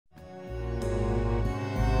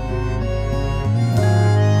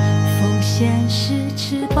是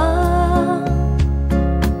翅膀。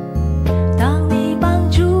当你帮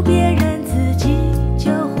助别人，自己就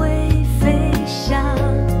会飞翔。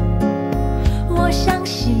我相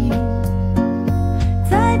信，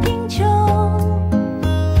再贫穷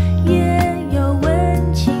也有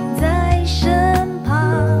温情在身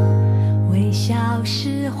旁。微笑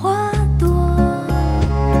是花朵，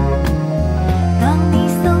当你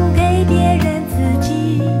送给别人，自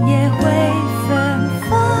己也会芬芳。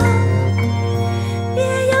别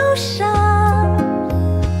忧伤，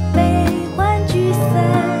悲欢聚散，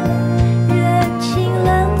人情冷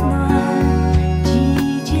暖，季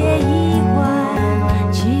节已换，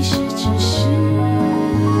其实只是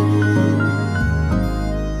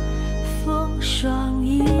风霜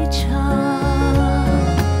一场。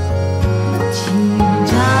请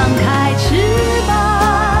张开翅膀，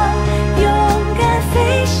勇敢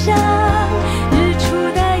飞翔。日出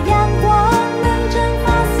的阳光能蒸发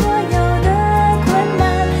所有的困难。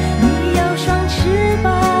你有双翅膀，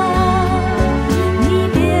你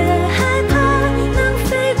别害怕，能飞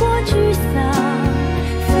过沮丧，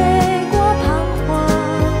飞过彷徨，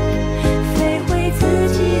飞回自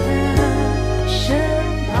己的身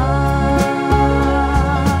旁。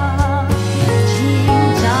请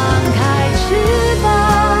张开翅膀，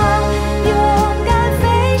勇敢飞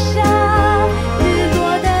翔。日落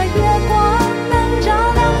的月光能照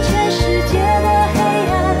亮全世界的黑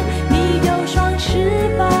暗。你有双翅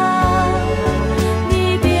膀，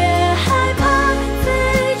你别害怕，飞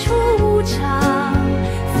出无常，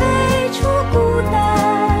飞出孤单，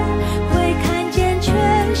会看见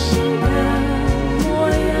全新的模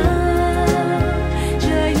样。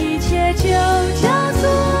这一切就叫做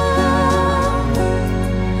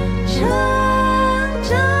成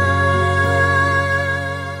长。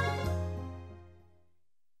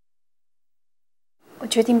我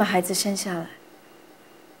决定把孩子生下来，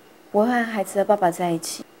我会和孩子的爸爸在一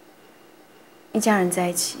起，一家人在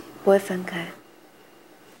一起，不会分开。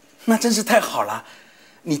那真是太好了！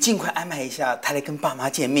你尽快安排一下他来跟爸妈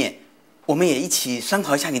见面，我们也一起商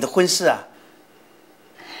讨一下你的婚事啊。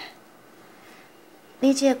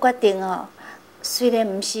你这个决定哦，虽然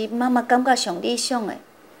不是妈妈感觉上理想的，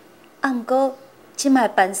不过即摆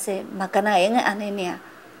办事嘛，敢若会用安尼尔。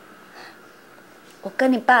我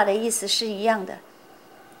跟你爸的意思是一样的，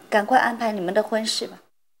赶快安排你们的婚事吧。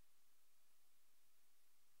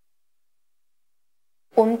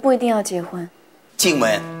我们不一定要结婚。静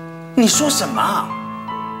雯，你说什么啊？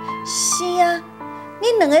是啊，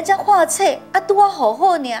恁两个才花册，拄啊好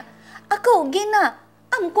好尔，阁有囡仔，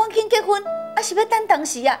唔赶紧结婚，是要等当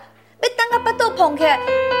时啊，要等到巴肚碰起来，你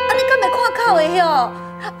敢会看口的哟？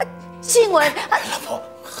静雯，老婆，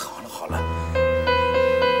好了好了。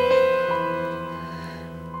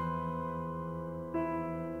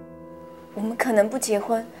我们可能不结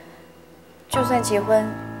婚，就算结婚，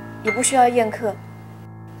也不需要宴客。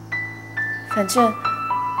反正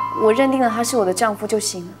我认定了他是我的丈夫就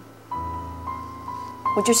行了。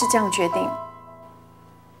我就是这样决定。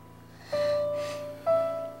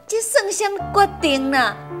这算什么决定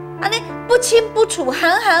啦？安尼不清不楚，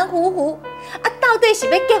含含糊糊，到底是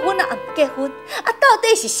要结婚啊，不结婚？到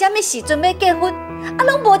底是什么时阵要结婚？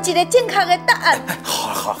拢无一个正确的答案。好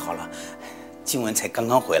了好了好了，静雯才刚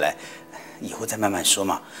刚回来，以后再慢慢说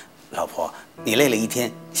嘛。老婆，你累了一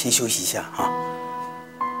天，先休息一下啊。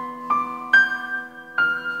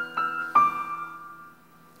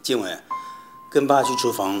静雯，跟爸去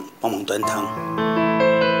厨房帮忙端汤。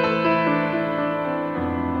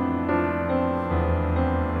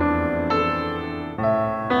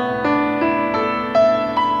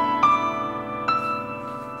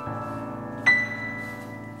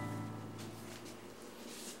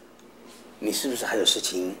你是不是还有事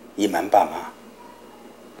情隐瞒爸妈？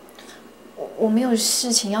我没有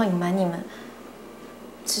事情要隐瞒你们，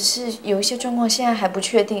只是有一些状况现在还不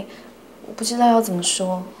确定，我不知道要怎么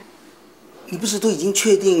说。你不是都已经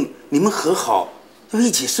确定你们和好，要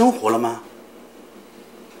一起生活了吗？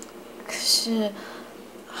可是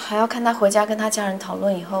还要看他回家跟他家人讨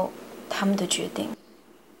论以后他们的决定。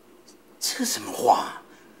这什么话？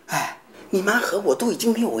哎，你妈和我都已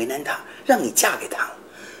经没有为难她，让你嫁给他了，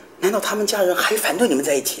难道他们家人还反对你们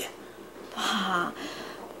在一起？爸，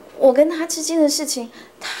我跟他之间的事情，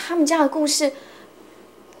他们家的故事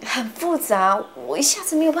很复杂，我一下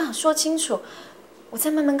子没有办法说清楚，我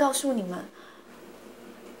再慢慢告诉你们。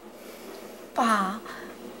爸，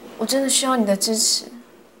我真的需要你的支持。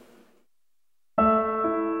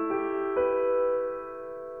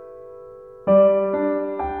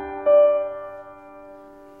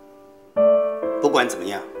不管怎么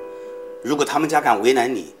样，如果他们家敢为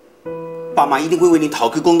难你，爸妈一定会为你讨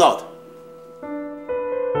个公道的。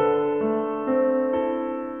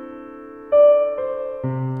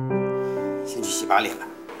洗把脸吧，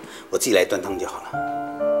我自己来端汤就好了。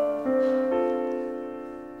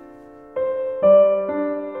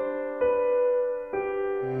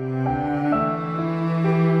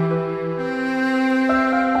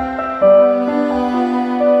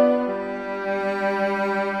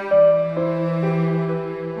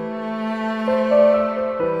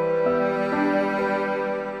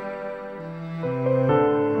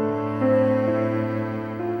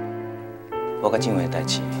我甲静雯的代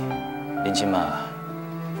志，恁即马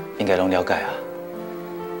应该拢了解啊。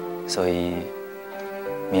所以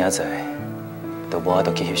明仔载就无法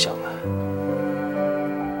度去翕相啊。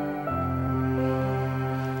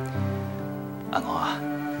阿娥啊，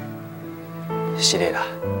是的啦。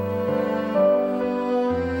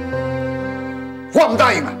我唔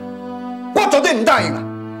答应啊！我绝对唔答应啊！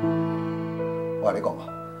我甲你讲啊，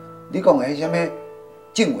你讲的迄什么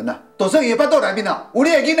静雯啊，就算伊的巴肚内面啊有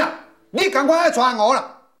你的囡仔。 你赶快爱带阿娥啦！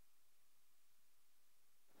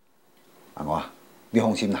阿娥啊，你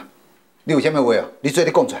放心啦，你有啥物话哦，你做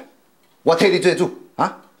你讲出来，我替你做主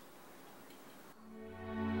啊！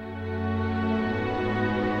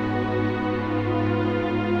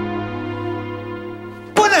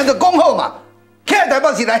本来就讲好嘛，起来台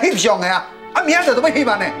北是来翕相的啊，啊明仔就要翕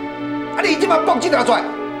啊呢，啊你即马蹦这条出来，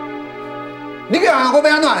你叫阿娥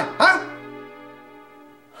要安怎呢？啊？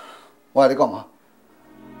我甲你讲啊。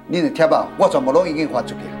 恁的贴啊，我全部拢已经发出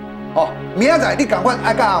去了。哦，明仔载你赶快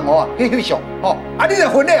爱甲阿娥啊去翕相。哦，啊，你的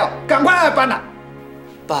婚礼哦，赶快来办啦。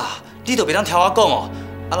爸，你都袂当听我讲哦，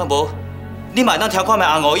啊若无，你嘛会当听看卖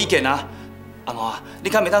阿娥意见啊。阿娥啊，你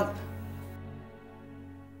敢袂当？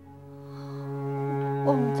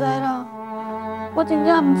我唔知啦，我真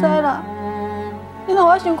正唔知啦。你让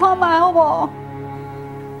我想看卖好无？好，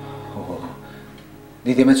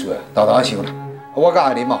你踮咧厝啊，豆豆想啦。我甲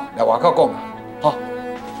阿林哦来外口讲啦。好。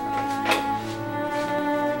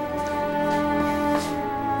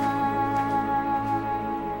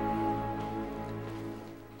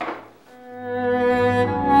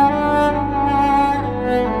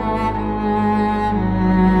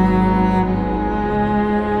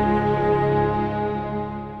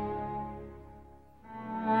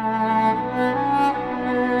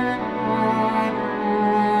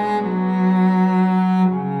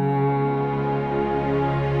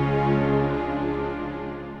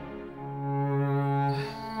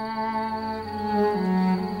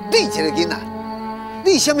 你一个囡仔，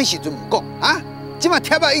你什么时阵唔讲啊？即马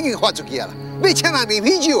贴啊已经发出去啊啦，要请人啉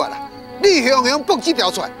啤酒啊啦，你雄雄蹦这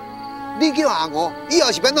条出来，你叫阿娥以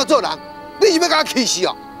后是变怎做人？你是要甲我气死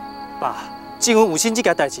哦？爸，静雯有心这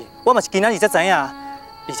件代志，我嘛是今仔日才知影啊。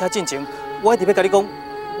而且进前我一直要甲你讲，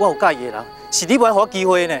我有介意的人，是你无爱给我机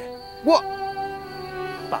会呢。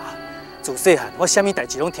爸，自细汉我啥物代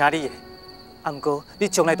志拢听你的，啊，不过你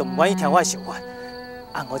从来都唔愿意听我的想法。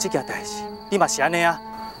阿娥这件代志，你嘛是安尼啊？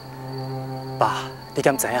 爸，你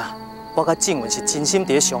敢知影？我甲静雯是真心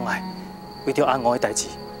伫相爱，为着阿娥的代志，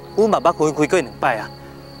阮嘛捌分开过2摆啊。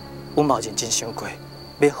阮嘛有认真想过，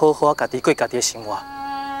要好好家己过家己的生活。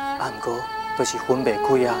啊，不过都是分袂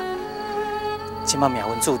开啊。即马命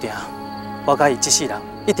运注定，我甲伊这世人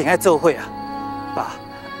一定爱做伙啊。爸，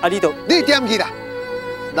啊你点去啦！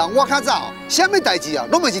人我较早哦，啥物代志啊，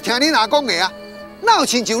拢嘛是听恁阿讲的啊，哪有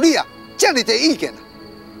亲像你啊，这么多意见啊？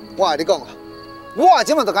我甲你讲啊，我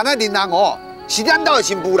即马就干那恁阿娥。 是咱家的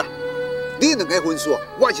新妇啦，你两个分数，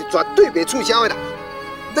我是绝对袂取消的啦。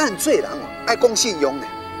咱做人哦，爱讲信用的。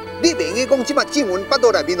你袂用讲即摆静雯巴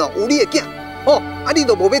肚内面哦有你的囝，哦，啊你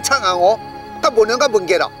都无要插阿娥，甲文良甲文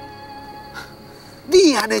杰咯。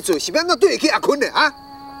你安尼做是要怎对得起阿坤的啊？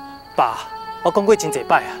爸，我讲过真侪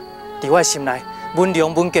摆啊，伫我的心内，文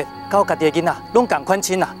良、文杰，甲我家己的囡仔拢同款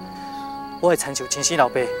亲啊。我会亲像亲生老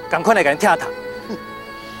爸，同款来甲因疼痛。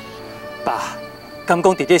爸，敢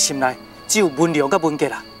讲伫你心内？ 只有文良甲文杰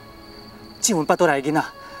啦，静雯巴肚内的囡仔，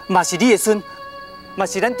嘛是你的孙，嘛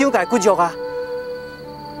是咱张家的骨肉啊。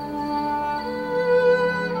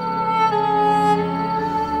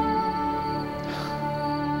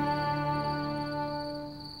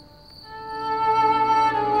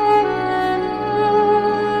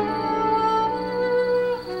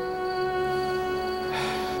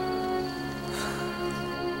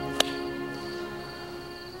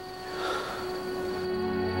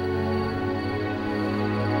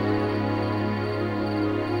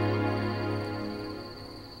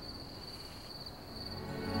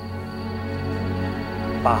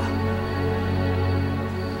爸，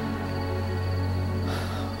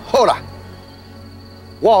好啦，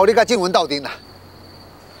我互你甲静雯斗阵啦。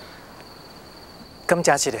感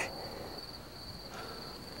谢一个。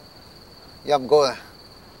也毋过啊，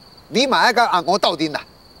你嘛爱甲阿娥斗阵啦。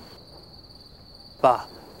爸，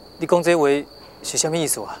你讲这话是啥物意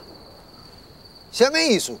思啊？啥物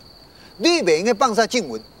意思？你袂用个放杀静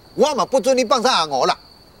雯，我嘛不准你放杀阿娥啦。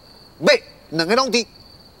袂，两个拢对，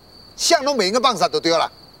啥拢袂用个放杀就对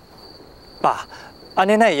啦。爸，安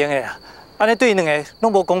尼哪会用个啊？安尼对两个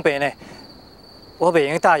拢无公平呢，我袂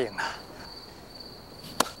用答应啦。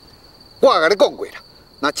我甲你讲过啦，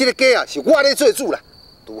那这个家啊是我咧做主啦，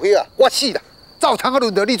除非啊我死啦，才有通啊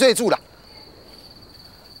轮到你做主啦。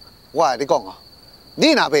我甲你讲哦，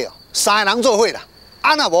你若要哦，三个人做伙啦，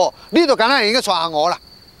啊若无，你就干那用个带阿娥啦，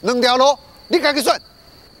两条路你家己选。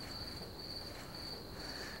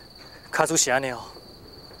卡主是安尼哦，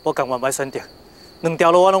我甘愿歹选择，两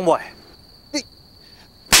条路我拢袂。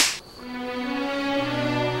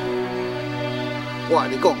我甲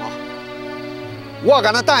你讲哦，我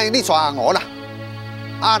敢若答应你带阿娥啦，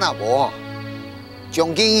啊若无哦，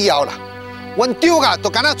从今以后啦，阮张家就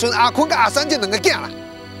敢若剩阿坤甲阿三这两个囝啦，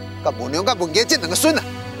甲文良甲文杰这两个孙啦。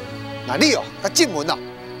那你哦，甲静雯哦，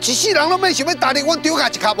一世人拢免想要踏入阮张家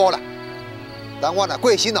一脚步啦。等我若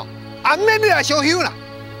过身哦，也免你来相休啦。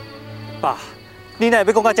爸，你哪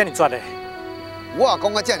会要讲到遮尔绝的？我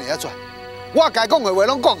讲到遮尔啊绝，我该讲的话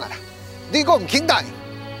拢讲啊啦，你阁唔肯答应。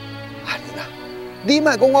阿玲啊，你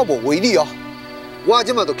莫讲我无为你哦，我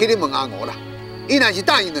即马就去你问阿娥啦。伊若是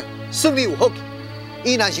答应的，算你有福气；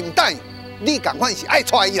伊若是唔答应，你共款是爱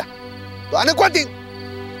带伊啦，就安尼决定。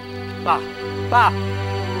爸，爸。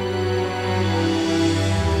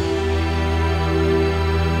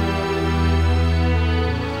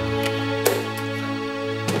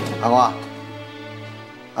阿娥，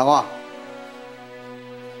阿娥，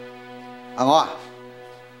阿娥，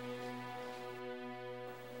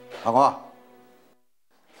阿娥，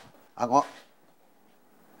阿娥，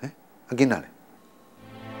阿囡仔咧？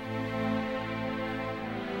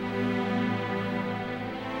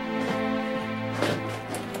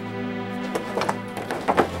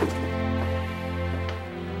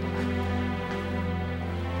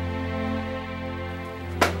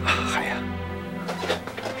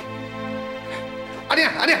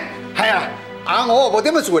阿娘，系啊，阿娥无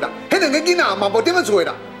点要做啦，迄两个囡仔嘛无点要做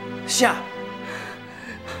啦。啥？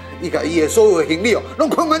伊甲伊的所有的行李哦，拢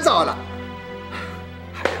款款走啦。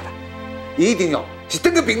系啊啦，伊一定哦是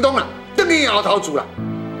转去屏东啦，转去后头住啦。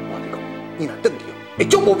我跟你讲，伊若转去哦，会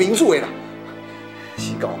足无面子的啦。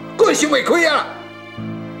是讲，佫会想袂开啊啦。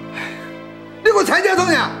你个参加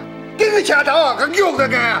怎样？紧去车头啊，甲叫回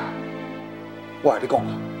来啊！我跟你讲哦，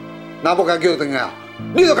若无甲叫回来啊，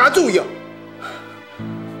你就甲注意哦。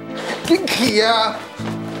紧去啊！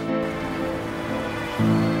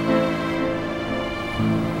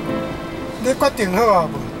你决定好啊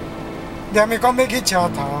无？念的讲要去车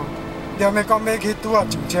头，念的讲要去拄啊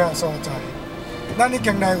上车的所在。咱已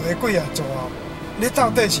经来回几啊座啊，你到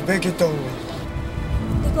底是要去倒位？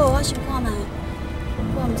你搁互我想看卖，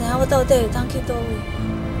我毋知影我到底会当去倒位。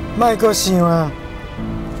莫阁想啊！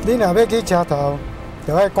你若要去车头，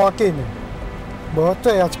就爱赶紧的，无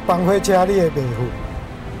最后一班火车你会袂赴。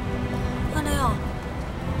安尼哦，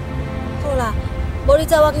好啦，无你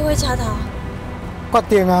载我去火车头。决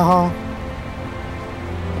定啊吼！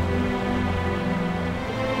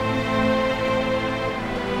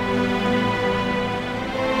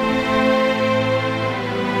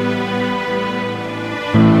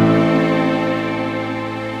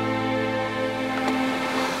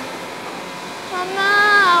妈妈，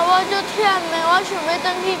我就忝的，我想要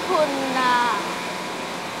转去困啦。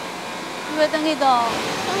你要转去倒？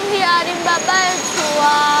转去阿玲爸爸的厝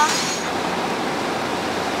啊。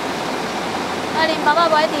阿玲爸爸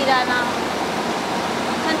不爱伫咱啊，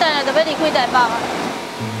咱等下就要离开台北啊。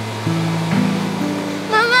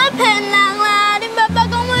妈妈骗人啦！恁爸爸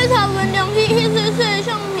讲要带文良去翕水水的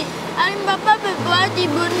相片，阿玲爸爸并不爱伫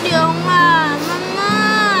文良啊，妈妈。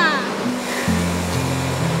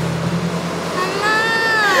妈妈。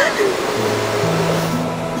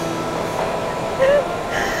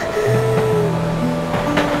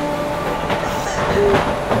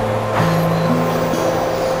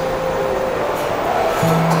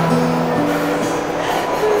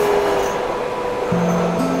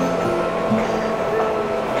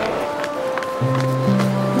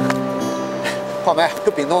看咩？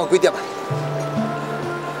去屏东几点啊？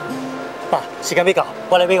爸，时间要到，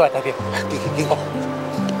我来买外台票。紧讲。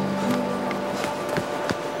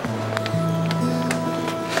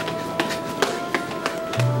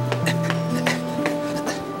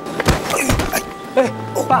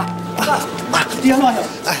爸，你安怎样？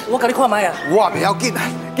我甲你看卖啊。我袂要紧啊，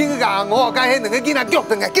紧去甲我甲迄两个囡仔叫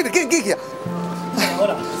转来，紧去啊！好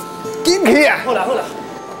啦，紧去啊！好啦。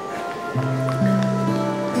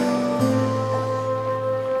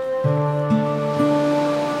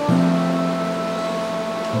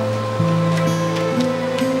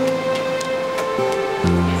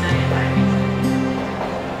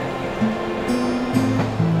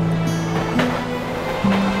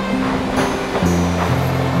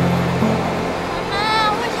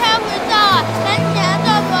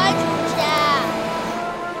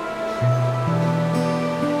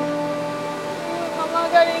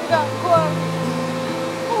共款，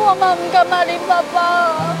我嘛唔甘阿麟爸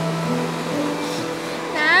爸。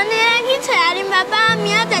那安尼咱去找阿麟爸爸，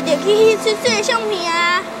明仔载就去翕出世的相片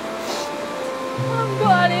啊。不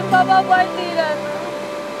过阿麟爸爸歹伫咱，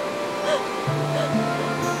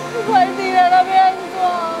歹伫咱，那要安怎？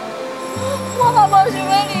我嘛无想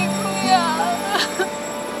要离开啊。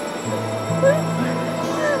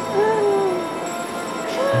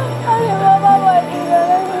阿麟爸爸歹伫咱，那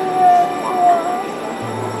要安怎？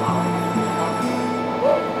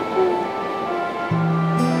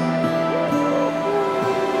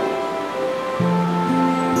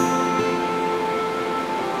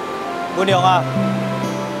文良啊，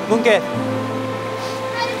文杰，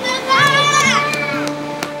阿麟爸爸，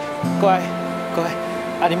乖乖，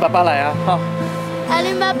阿麟爸爸来啊，哈。阿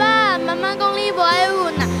麟爸爸，妈妈讲你无爱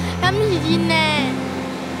阮啊，敢是真的？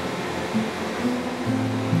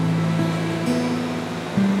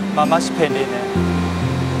妈妈是骗你的。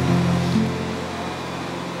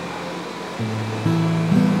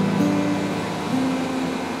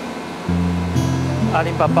阿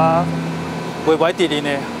麟爸爸袂歹伫你呢。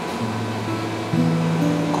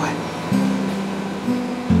乖。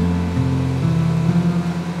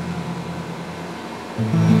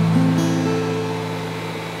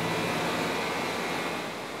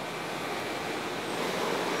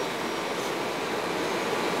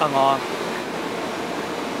阿嬷啊，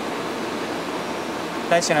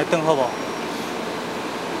咱先来转好无？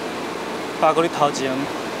爸搁你头前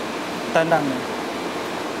等咱呢。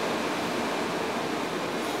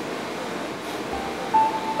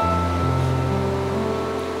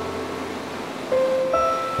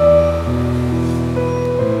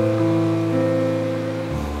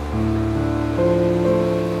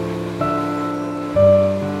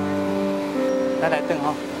咱来转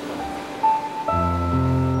吼。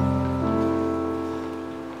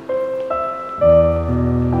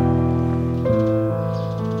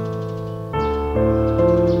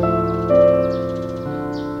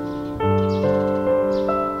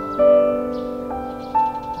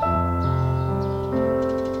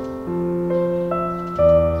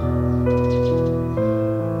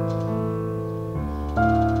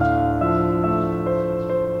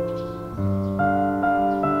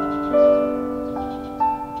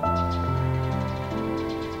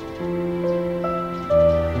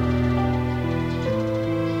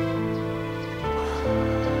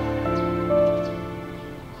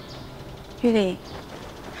玉玲，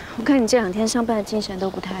我看你这2天上班的精神都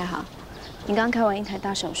不太好。你刚开完一台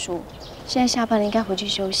大手术，现在下班了，应该回去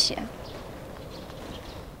休息啊。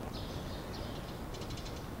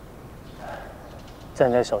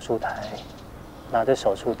站在手术台，拿着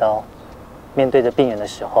手术刀，面对着病人的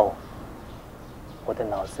时候，我的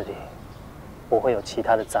脑子里不会有其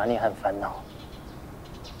他的杂念和烦恼。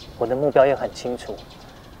我的目标也很清楚，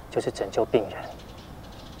就是拯救病人。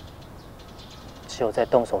只有在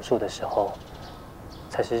动手术的时候，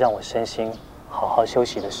才是让我身心好好休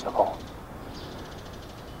息的时候。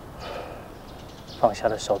放下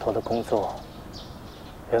了手头的工作，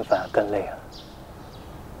人反而更累了。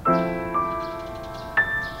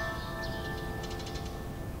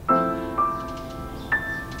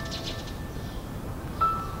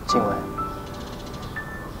静雯，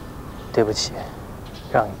对不起，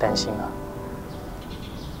让你担心了。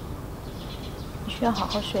你需要好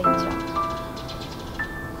好睡一觉。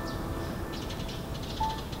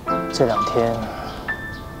这2天，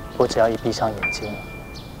我只要一闭上眼睛，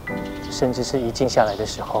甚至是一静下来的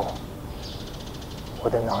时候，我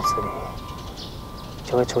的脑子里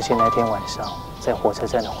就会出现那天晚上在火车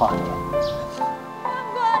站的画面。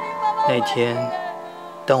那天，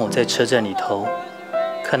当我在车站里头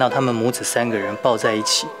看到他们母子3个人抱在一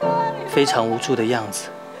起，非常无助的样子，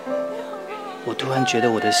我突然觉得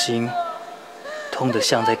我的心痛得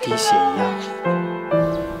像在滴血一样。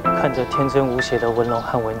看着天真无邪的文龙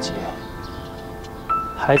和文杰，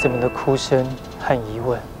孩子们的哭声和疑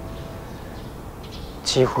问，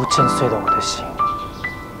几乎震碎了我的心。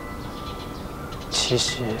其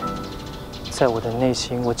实，在我的内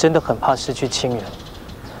心，我真的很怕失去亲人。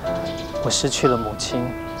我失去了母亲，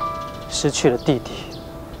失去了弟弟，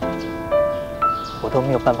我都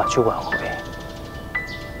没有办法去挽回。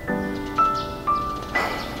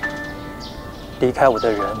离开我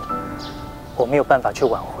的人，我没有办法去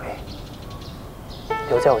挽回。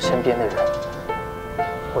留在我身边的人，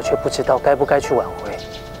我却不知道该不该去挽回，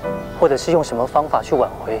或者是用什么方法去挽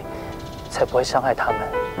回，才不会伤害他们。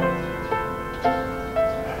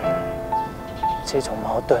这种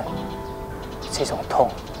矛盾，这种痛，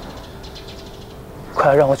快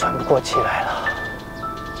要让我喘不过气来了。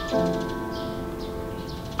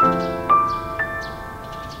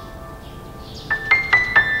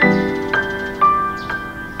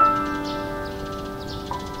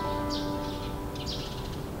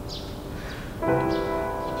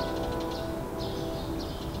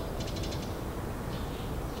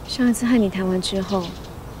上一次和你谈完之后，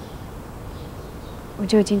我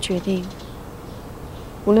就已经决定，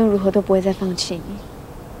无论如何都不会再放弃你。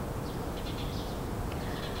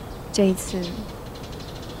这一次，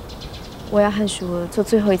我要和淑娥做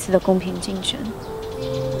最后一次的公平竞争。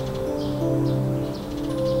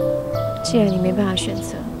既然你没办法选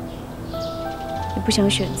择，也不想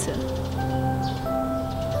选择，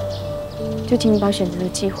就请你把选择的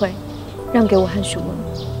机会让给我和淑娥，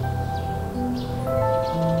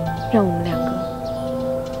让我们两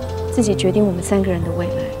个自己决定我们3个人的未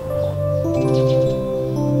来。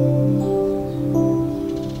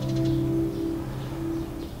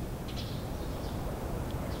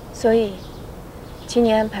所以，请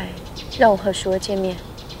你安排让我和淑娥见面。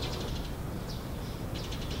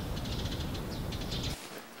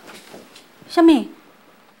什么？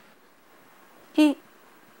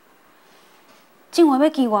静雯要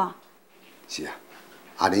见我？是啊，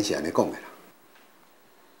阿玲是安尼讲的啦。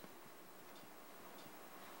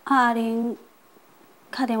阿玲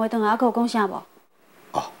打电话回来，还有讲啥无？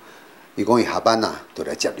哦，伊讲伊下班啦，就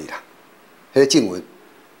来接你啦。迄个静雯，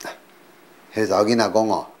迄个查某囡仔讲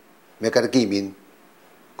哦，要甲你见面，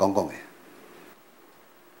讲的。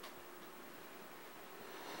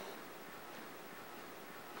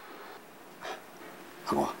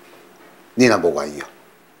阿我，你若无愿意哦，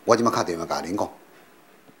我即马打电话甲阿玲讲。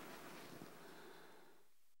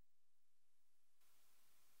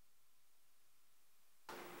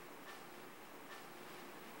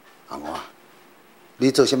阿我，你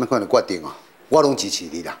做啥物款的决定哦，我拢支持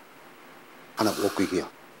你啦。啊，若无规矩哦，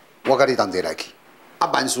我甲你同齐来去。啊，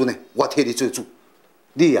万事呢，我替你做主。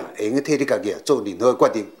你啊，会用去替你家己啊做任何的决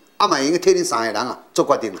定，啊，嘛会用去替恁3个人啊做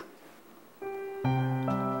决定啦。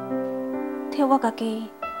替我家己，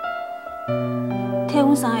替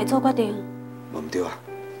阮3个做决定。无毋对啊，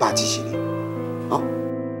爸支持你，哦。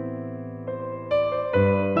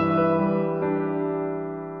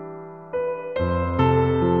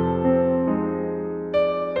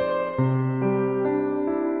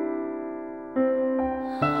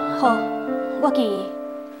好，我建议。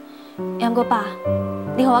毋过爸，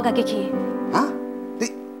你互我家己去。啊？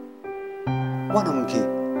你，我若唔去，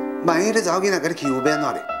万一迄查某囡仔甲你欺负，要安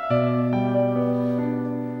怎哩？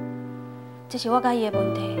这是我甲伊的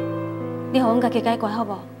问题，你互阮家己解决好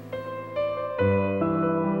无？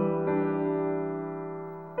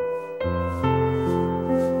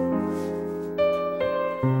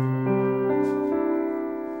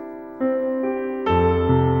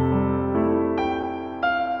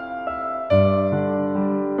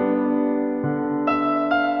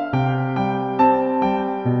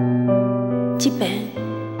这边，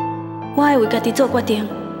我爱为家己做决定，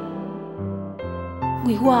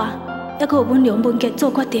为我，还佫有阮梁文杰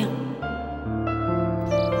做决定。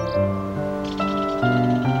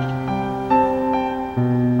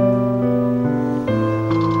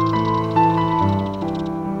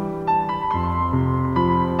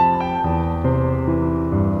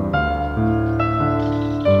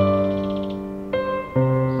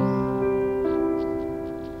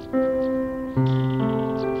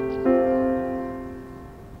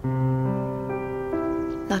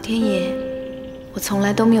老天爷，我从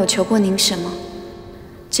来都没有求过您什么，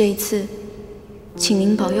这一次，请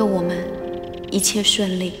您保佑我们一切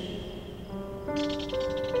顺利。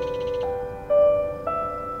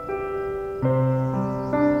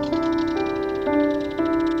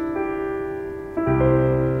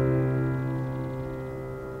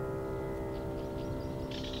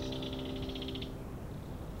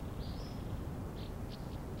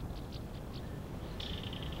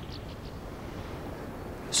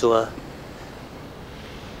淑儿，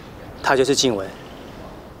她就是静雯。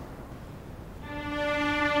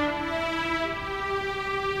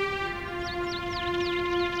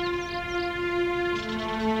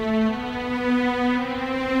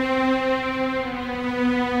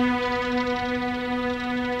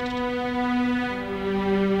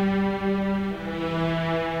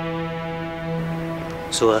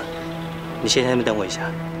淑儿，你先在那边等我一下。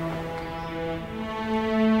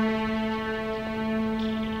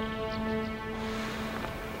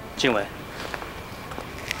静雯，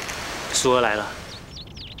淑儿来了。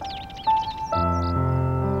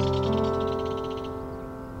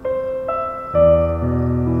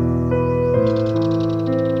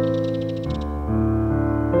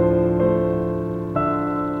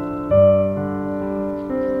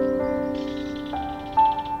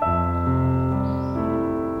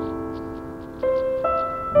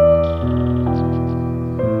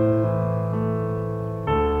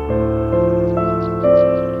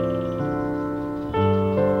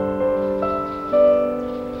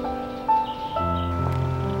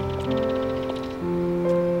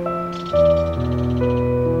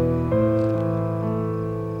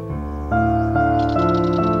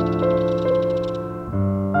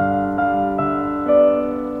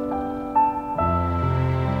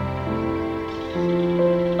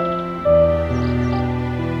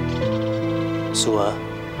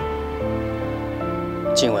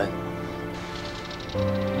静雯，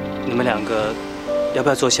你们两个要不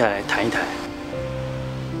要坐下来谈一谈？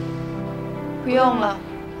不用了。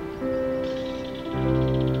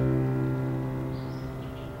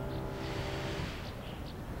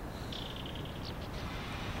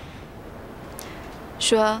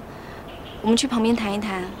说，我们去旁边谈一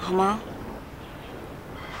谈，好吗？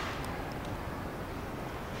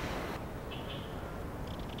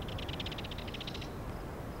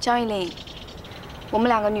张玉玲，我们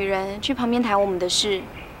两个女人去旁边谈我们的事，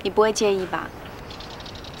你不会介意吧？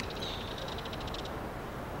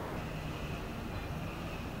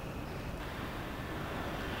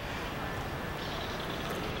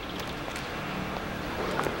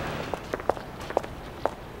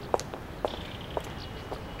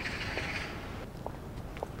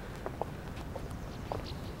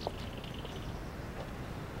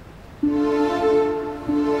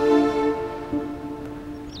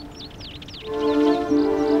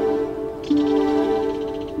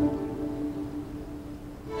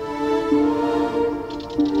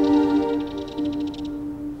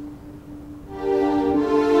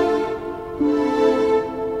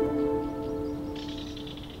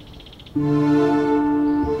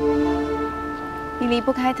你离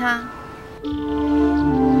不开他。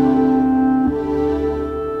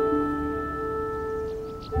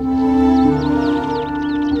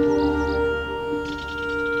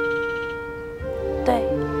对，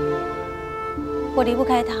我离不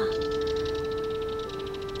开他，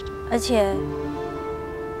而且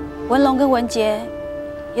文龙跟文杰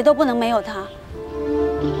也都不能没有他。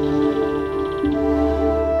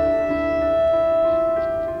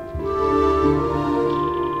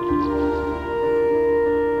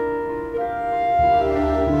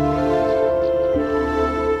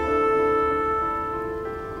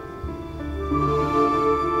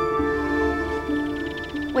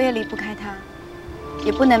我也离不开他，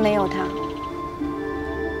也不能没有他。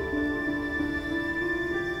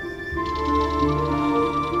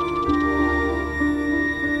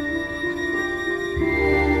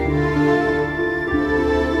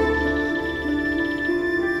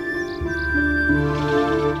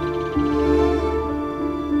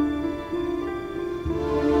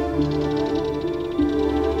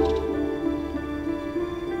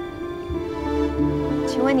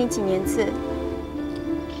请问你几年次？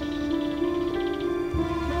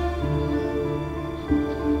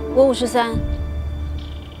我53。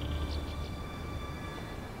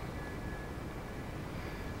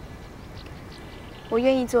我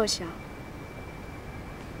愿意做小。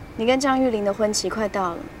你跟张玉玲的婚期快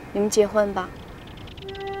到了，你们结婚吧。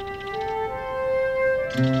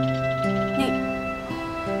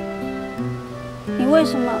你为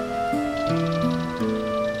什么？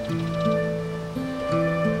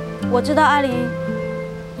我知道阿玲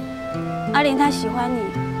她喜欢你。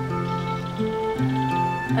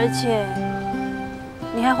而且，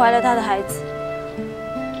你还怀了他的孩子，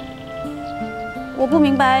我不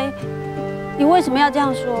明白你为什么要这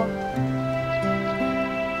样说。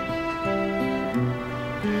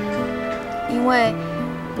因为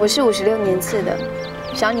我是56年次的，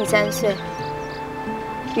小你3岁，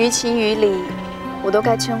于情于理，我都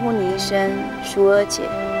该称呼你一声淑娥姐。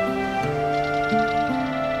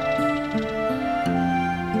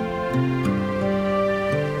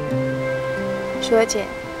淑娥姐。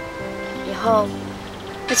以后，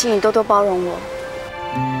就请你多多包容我。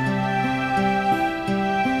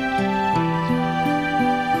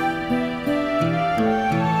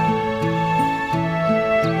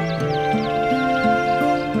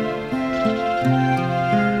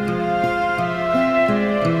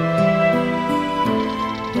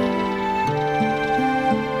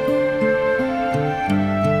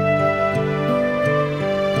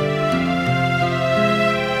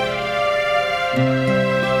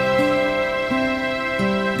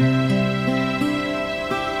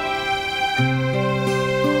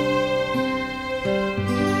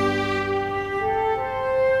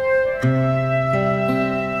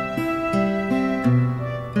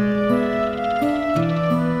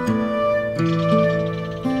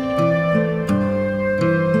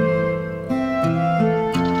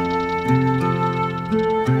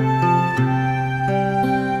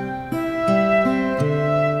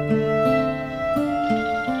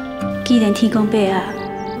既然天公伯啊，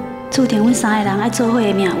注定阮3个人爱做伙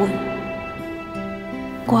的命运，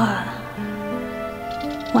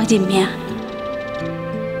我认命。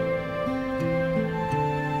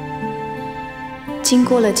经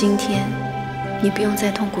过了今天，你不用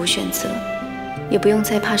再痛苦选择，也不用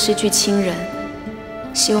再怕失去亲人。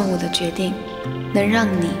希望我的决定能让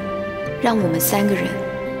我们3个人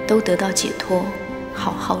都得到解脱，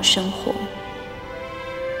好好生活。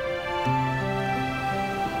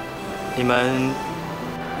你们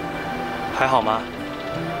还好吗？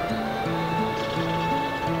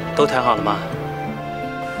都谈好了吗？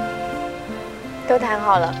都谈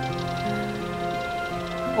好了，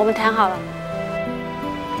我们谈好了。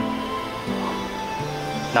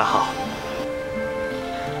那好，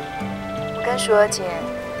我跟淑娥姐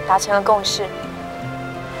达成了共识，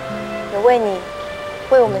也为你，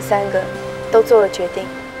为我们3个都做了决定。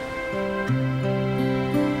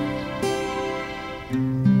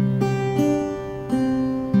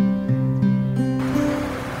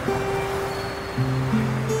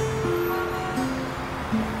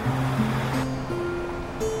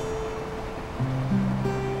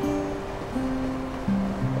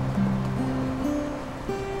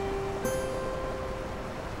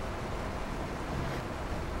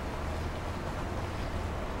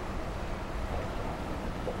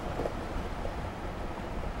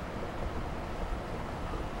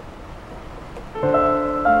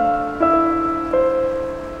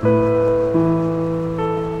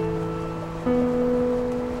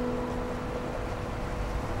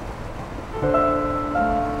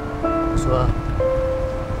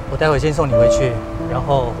待会先送你回去，然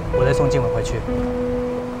后我再送静雯回去。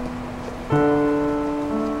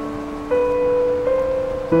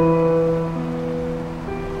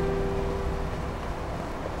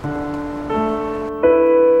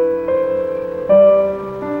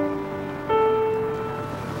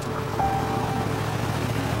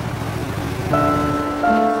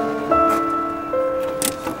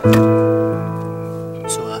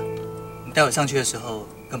淑儿，你待会上去的时候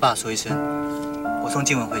跟爸说一声。 我送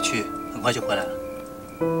静雯回去，很快就回来了。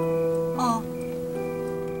哦。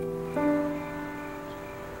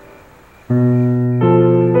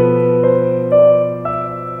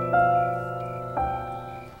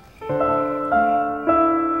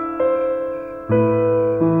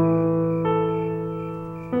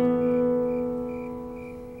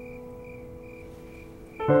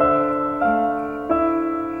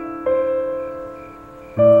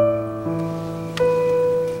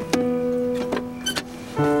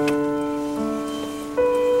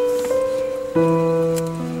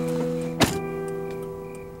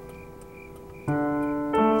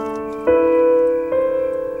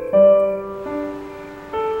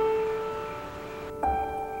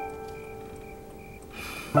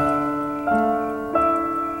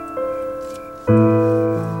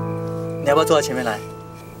你要不要坐到前面来？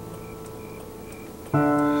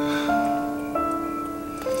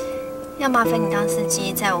要麻烦你当司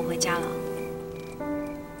机载我回家了。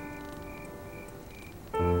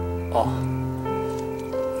哦，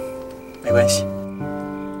没关系。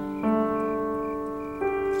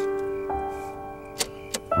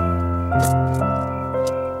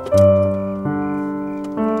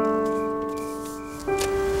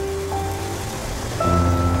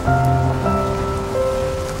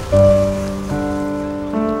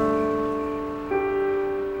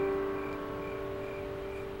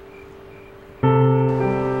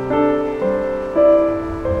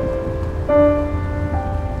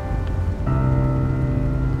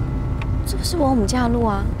 是往我们家的路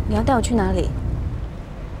啊！你要带我去哪里？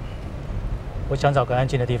我想找个安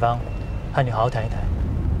静的地方，和你好好谈一谈。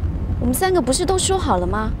我们3个不是都说好了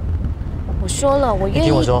吗？我说了，我愿意。你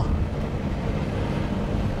听我说，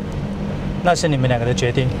那是你们2个的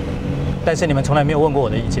决定，但是你们从来没有问过我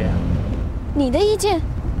的意见。你的意见？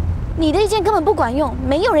你的意见根本不管用，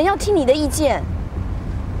没有人要听你的意见。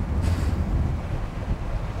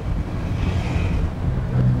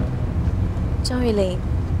张玉玲。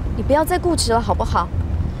 你不要再固执了，好不好？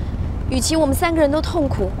与其我们3个人都痛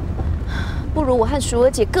苦，不如我和淑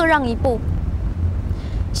娥姐各让一步。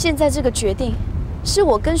现在这个决定，是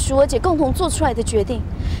我跟淑娥姐共同做出来的决定，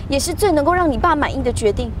也是最能够让你爸满意的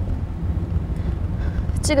决定。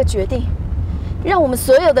这个决定，让我们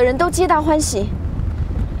所有的人都皆大欢喜。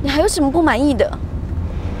你还有什么不满意的？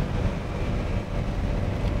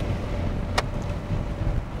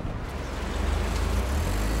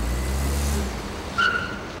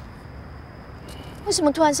 为什么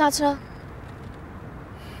突然刹车？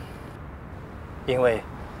因为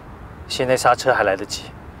现在刹车还来得及。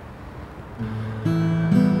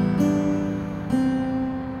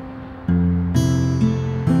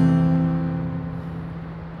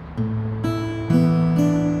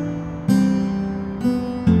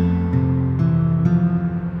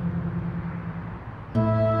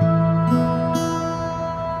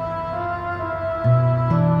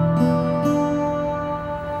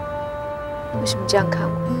为什么这样看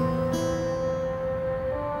我？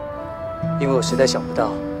因为我实在想不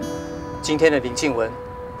到，今天的林静雯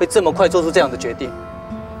会这么快做出这样的决定。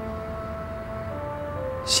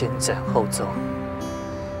先斩后奏，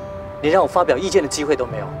连让我发表意见的机会都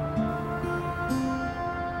没有。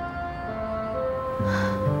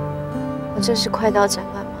我这是快刀斩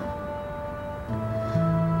乱麻。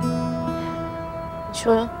你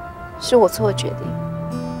说是我做的决定，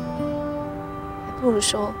还不如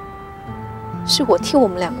说是我替我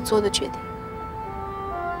们两个做的决定。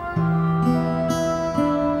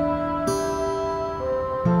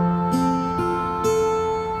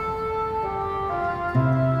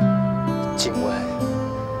静雯，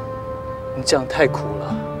你这样太苦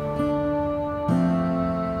了。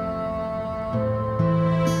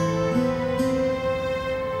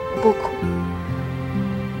我不苦，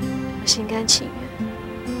我心甘情愿。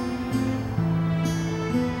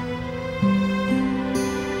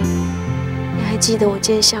你还记得我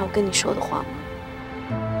今天下午跟你说的话吗？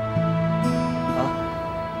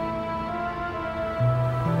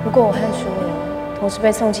如果我和淑娥同时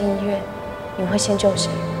被送进医院，你会先救谁？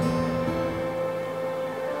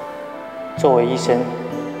作为医生，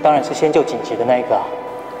当然是先救紧急的那一个啊。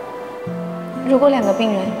如果两个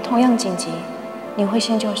病人同样紧急，你会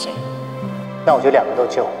先救谁？那我就两个都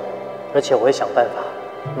救，而且我会想办法，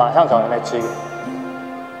马上找人来支援。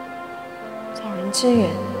找人支援？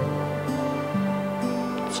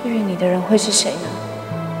支援你的人会是谁呢？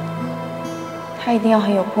他一定要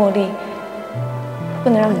很有魄力，不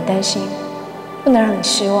能让你担心，不能让你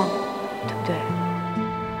失望，对不对？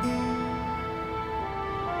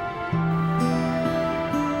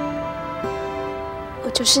我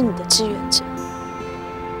就是你的支援者。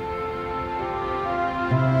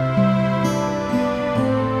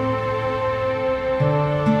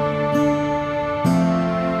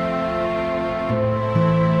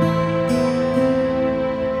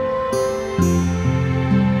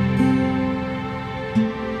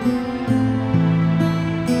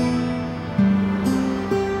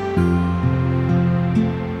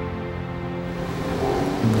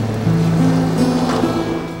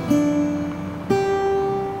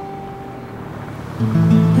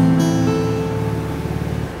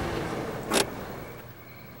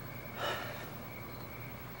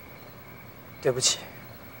对不起，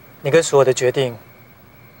你跟淑娥的决定，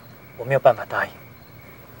我没有办法答应。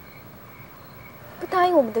不答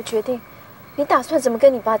应我们的决定，你打算怎么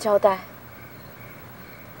跟你爸交代？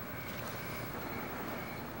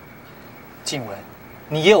静雯，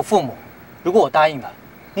你也有父母，如果我答应了，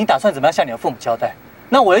你打算怎么样向你的父母交代？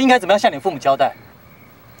那我又应该怎么样向你的父母交代？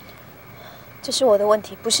这是我的问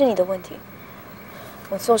题，不是你的问题。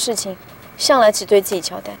我做事情向来只对自己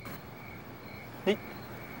交代。你。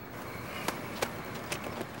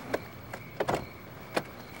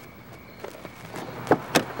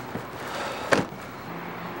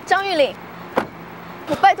张玉玲，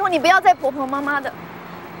我拜托你不要再婆婆妈妈的。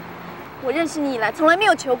我认识你以来，从来没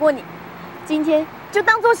有求过你，今天就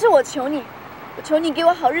当做是我求你，我求你给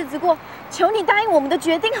我好日子过，求你答应我们的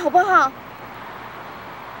决定，好不好？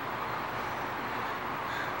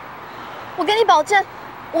我跟你保证，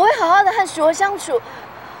我会好好的和淑娥相处，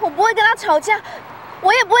我不会跟她吵架，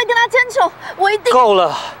我也不会跟她争宠，我一定。够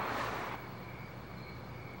了。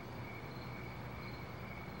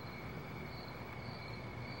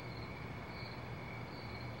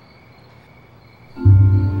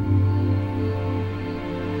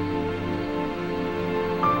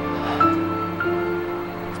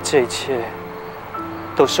这一切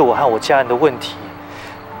都是我和我家人的问题，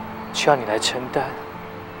需要你来承担。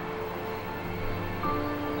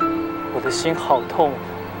我的心好痛，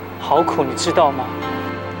好苦，你知道吗？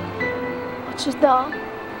我知道。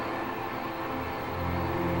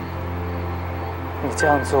你这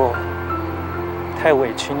样做太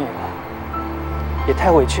委屈你了，也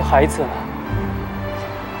太委屈孩子了。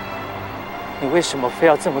你为什么非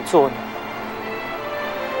要这么做呢？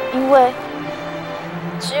因为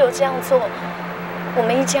只有这样做，我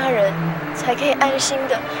们一家人才可以安心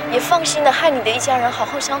的，也放心的和你的一家人好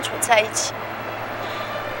好相处在一起。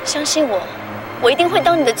相信我，我一定会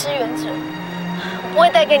当你的支援者，我不会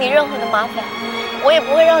带给你任何的麻烦，我也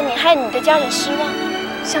不会让你和你的家人失望。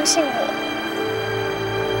相信我，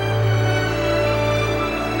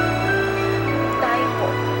答应我，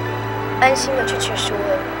安心的去娶淑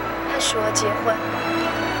娥，和淑娥结婚，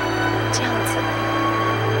这样子，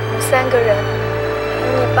我们3个人。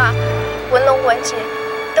你爸文龙文杰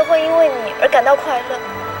都会因为你而感到快乐。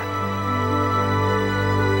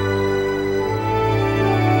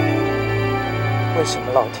为什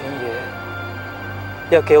么老天爷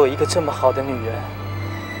要给我一个这么好的女人？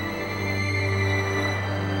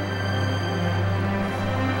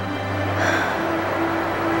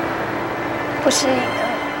不是一个，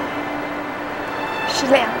是2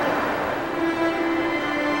个。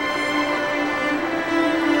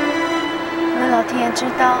因为老天爷知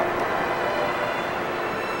道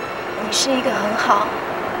你是一个很好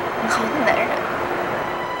的男人。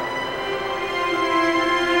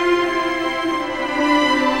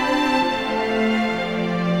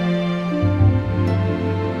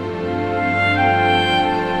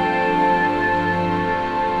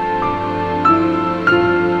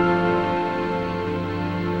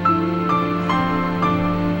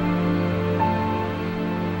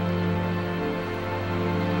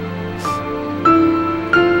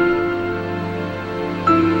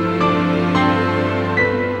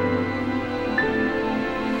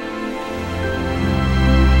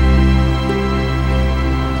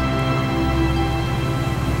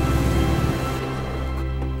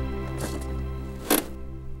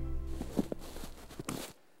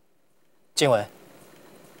静雯，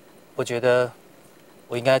我觉得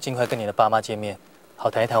我应该尽快跟你的爸妈见面，好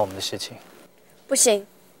谈一谈我们的事情。不行，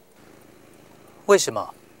为什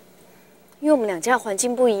么？因为我们两家的环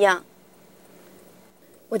境不一样。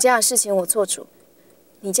我家的事情我做主，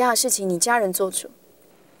你家的事情你家人做主。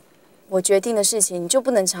我决定的事情你就不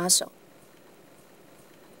能插手。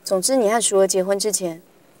总之，你和淑儿结婚之前，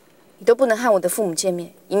你都不能和我的父母见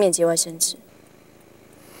面，以免节外生枝。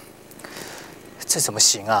这怎么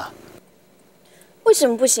行啊？为什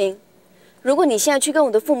么不行？如果你现在去跟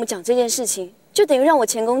我的父母讲这件事情，就等于让我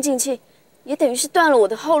前功尽弃，也等于是断了我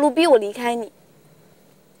的后路，逼我离开你。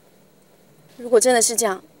如果真的是这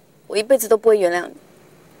样，我一辈子都不会原谅你。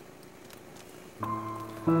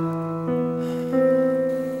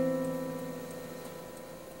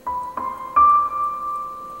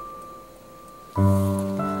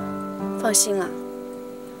放心啦，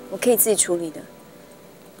我可以自己处理的，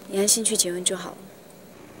你安心去结婚就好了。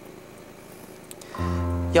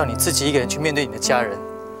要你自己一个人去面对你的家人，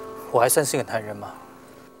我还算是个男人吗？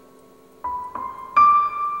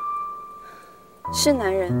是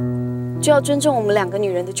男人，就要尊重我们两个女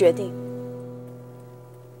人的决定。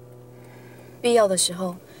必要的时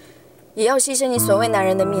候，也要牺牲你所谓男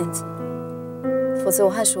人的面子，否则我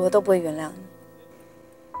和淑儿都不会原谅你。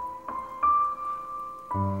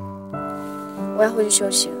我要回去休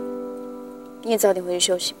息了，你也早点回去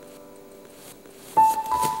休息吧。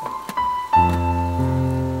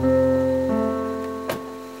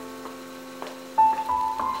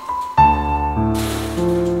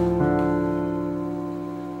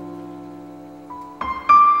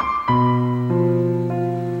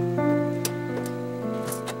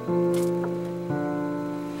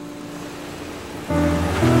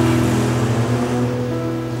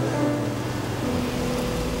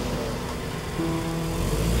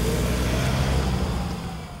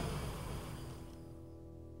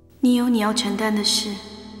你有你要承担的事，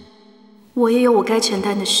我也有我该承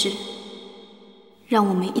担的事，让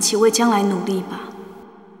我们一起为将来努力吧。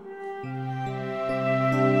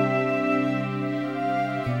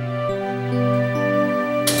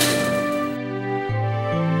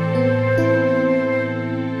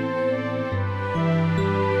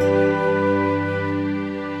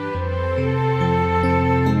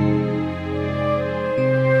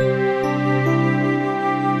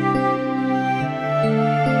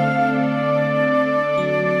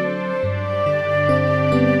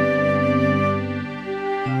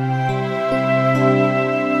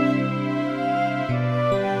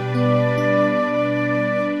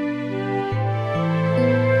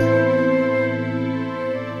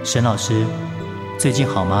沈老师，最近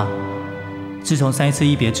好吗？自从上一次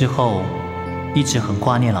一别之后，一直很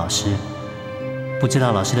挂念老师，不知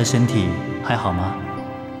道老师的身体还好吗？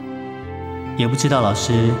也不知道老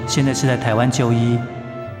师现在是在台湾就医，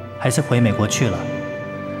还是回美国去了。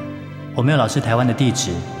我没有老师台湾的地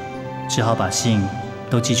址，只好把信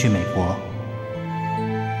都寄去美国。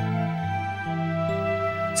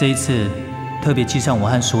这一次特别寄上我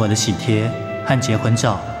和淑儿的喜帖和结婚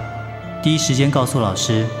照，第一时间告诉老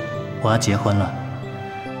师我要结婚了。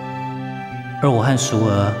而我和淑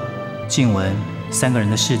儿、静雯3个人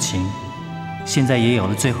的事情，现在也有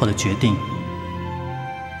了最后的决定。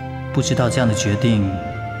不知道这样的决定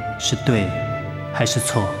是对还是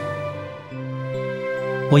错。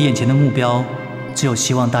我眼前的目标只有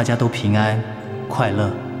希望大家都平安快乐，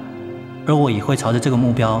而我也会朝着这个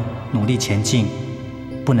目标努力前进，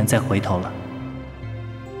不能再回头了。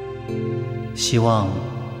希望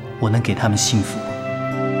我能给他们幸福。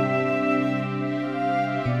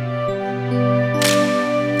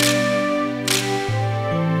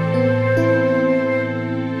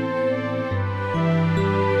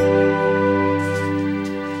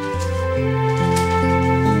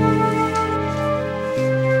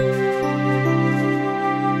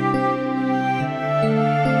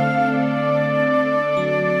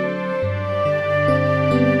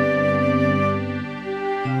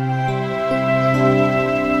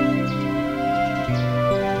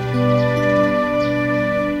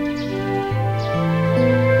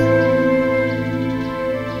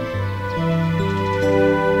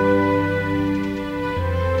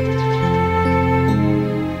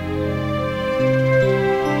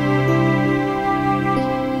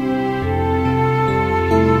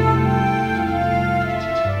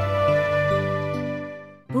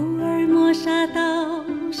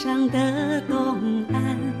上的东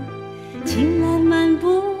岸，青蓝漫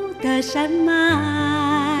步的山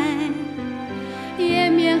脉，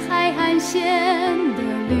延绵海岸线的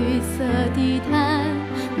绿色地毯，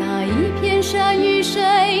那一片山与水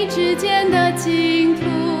之间的净土，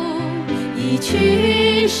一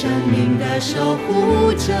群生命的守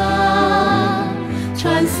护者，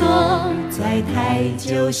穿梭在台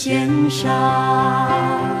九线上。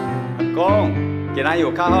阿公，今仔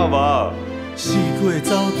有较好无？四月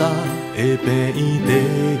走踏的病院地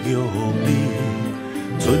玉里，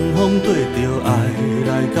春风对着爱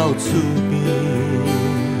来到厝边。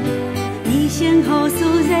你先好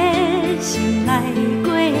思热心来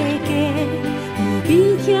过家，有边听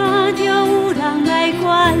着有人来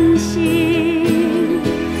关心，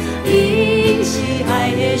因是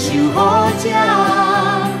爱的守护者，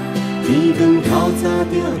天光透早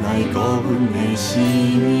就来顾阮的生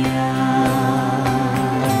命。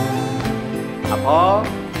阿婆，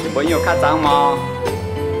你朋友较脏吗？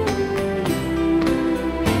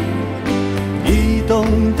移动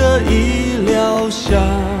的医疗像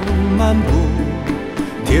漫步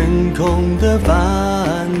天空的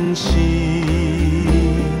繁星，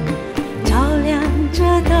照亮这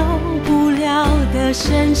到不了的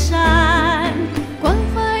深山，